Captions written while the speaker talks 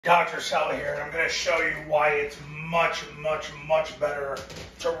Dr. Sella here, and I'm going to show you why it's much better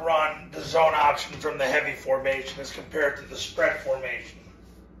to run the zone option from the heavy formation as compared to the spread formation.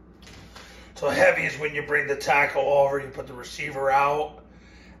 So heavy is when you bring the tackle over, you put the receiver out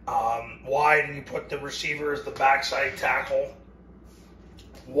wide, and you put the receiver as the backside tackle.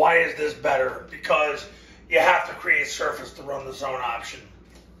 Why is this better? Because you have to create surface to run the zone option.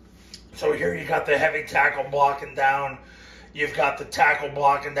 So here you got the heavy tackle blocking down. You've got the tackle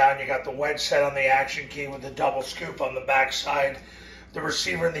blocking down. You got the wedge set on the action key with the double scoop on the backside. The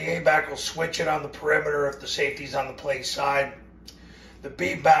receiver and the A-back will switch it on the perimeter if the safety's on the play side. The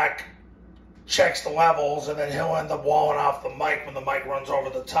B-back checks the levels, and then he'll end up walling off the mic when the mic runs over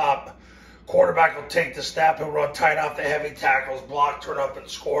the top. Quarterback will take the snap. He'll run tight off the heavy tackles, block, turn up, and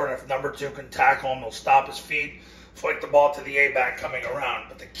score. And if number two can tackle him, he'll stop his feet, flick the ball to the A-back coming around.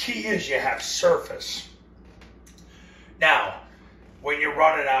 But the key is you have surface. Now, when you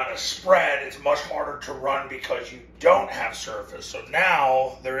run it on a spread, it's much harder to run because you don't have surface. So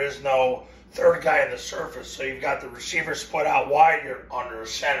now there is no third guy in the surface. So you've got the receiver split out wide. You're under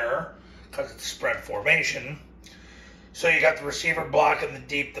center because it's spread formation. So you got the receiver blocking the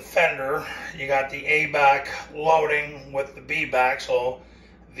deep defender. You got the A-back loading with the B-back. So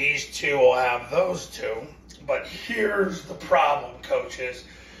these two will have those two. But here's the problem, coaches.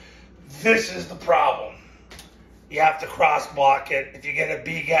 This is the problem. You have to cross block it. If you get a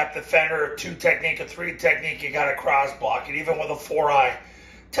B-gap defender, a 2 technique, a 3 technique, you got to cross block it. Even with a 4-eye,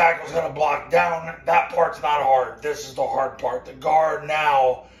 tackle's going to block down. That part's not hard. This is the hard part. The guard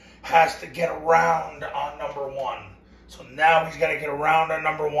now has to get around on number one. So now he's got to get around on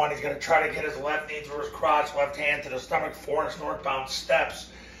number one. He's going to try to get his left knee through his crotch, left hand to the stomach, 4-inch northbound steps.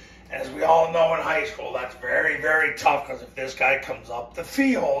 And as we all know in high school, that's very tough because if this guy comes up the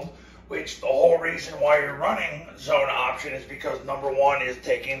field, which the whole reason why you're running zone option is because number one is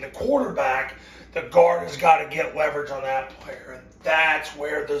taking the quarterback. The guard has got to get leverage on that player, and that's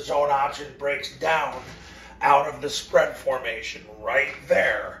where the zone option breaks down out of the spread formation. Right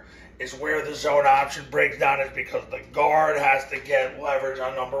there is where the zone option breaks down, is because the guard has to get leverage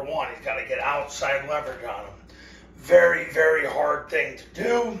on number one. He's got to get outside leverage on him. Very hard thing to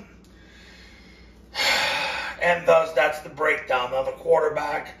do, and thus that's the breakdown. Now the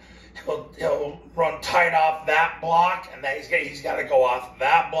quarterback, He'll run tight off that block, and then he's got to go off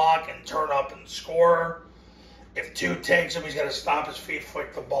that block and turn up and score. If 2 takes him, he's got to stop his feet,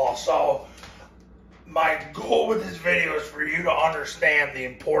 flick the ball. So my goal with this video is for you to understand the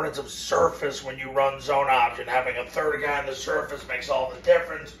importance of surface when you run zone option. Having a third guy on the surface makes all the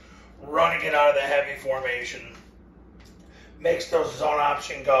difference. Running it out of the heavy formation makes those zone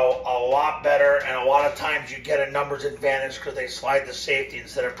option go a lot better, and a lot of times you get a numbers advantage because they slide the safety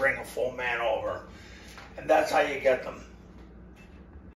instead of bring a full man over. And that's how you get them.